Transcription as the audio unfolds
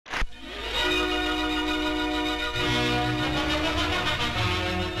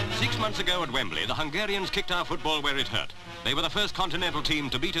6 months ago at Wembley, the Hungarians kicked our football where it hurt. They were the first continental team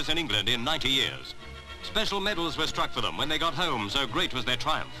to beat us in England in 90 years. Special medals were struck for them when they got home, so great was their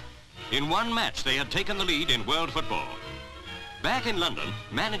triumph. In one match, they had taken the lead in world football. Back in London,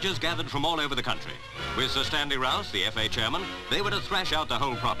 managers gathered from all over the country. With Sir Stanley Rouse, the FA chairman, they were to thrash out the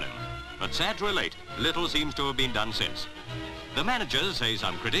whole problem. But sad to relate, little seems to have been done since. The managers, say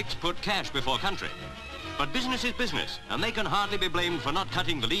some critics, put cash before country. But business is business, and they can hardly be blamed for not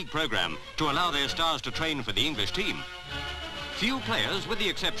cutting the league programme to allow their stars to train for the English team. Few players, with the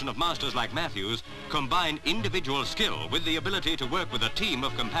exception of masters like Matthews, combine individual skill with the ability to work with a team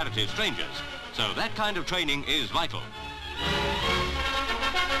of comparative strangers. So that kind of training is vital.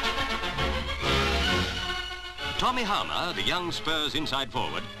 Tommy Harmer, the young Spurs inside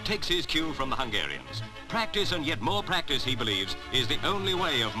forward, takes his cue from the Hungarians. Practice and yet more practice, he believes, is the only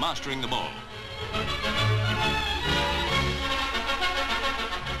way of mastering the ball.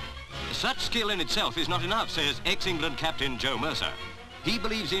 Such skill in itself is not enough, says ex-England captain Joe Mercer. He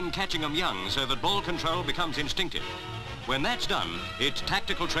believes in catching them young so that ball control becomes instinctive. When that's done, it's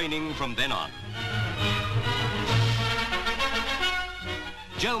tactical training from then on.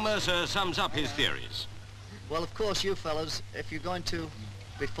 Joe Mercer sums up his theories. Well, of course, you fellas, if you're going to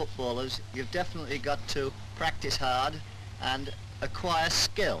be footballers, you've definitely got to practice hard and acquire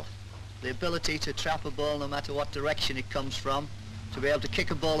skill. The ability to trap a ball no matter what direction it comes from, to be able to kick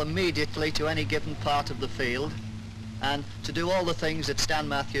a ball immediately to any given part of the field, and to do all the things that Stan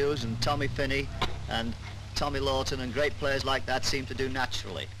Matthews and Tommy Finney and Tommy Lawton and great players like that seem to do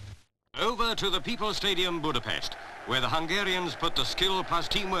naturally. Over to the People's Stadium, Budapest, where the Hungarians put the skill plus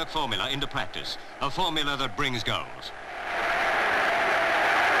teamwork formula into practice, a formula that brings goals.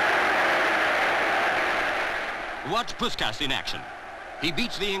 Watch Puskas in action. He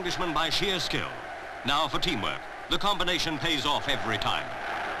beats the Englishman by sheer skill. Now for teamwork. The combination pays off every time.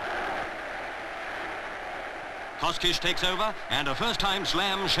 Koscis takes over, and a first-time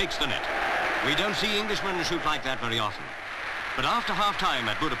slam shakes the net. We don't see Englishmen shoot like that very often. But after half-time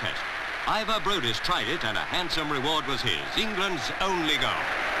at Budapest, Broadis tried it, and a handsome reward was his, England's only goal.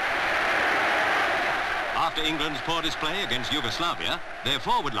 After England's poor display against Yugoslavia, their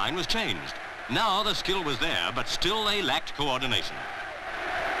forward line was changed. Now the skill was there, but still they lacked coordination.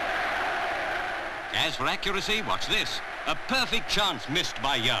 As for accuracy, watch this. A perfect chance missed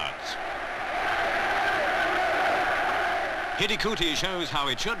by yards. Hidekuti shows how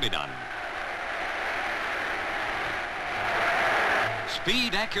it should be done.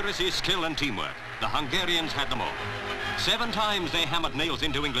 Speed, accuracy, skill and teamwork. The Hungarians had them all. 7 times they hammered nails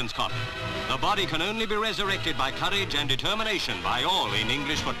into England's coffin. The body can only be resurrected by courage and determination by all in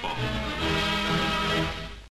English football.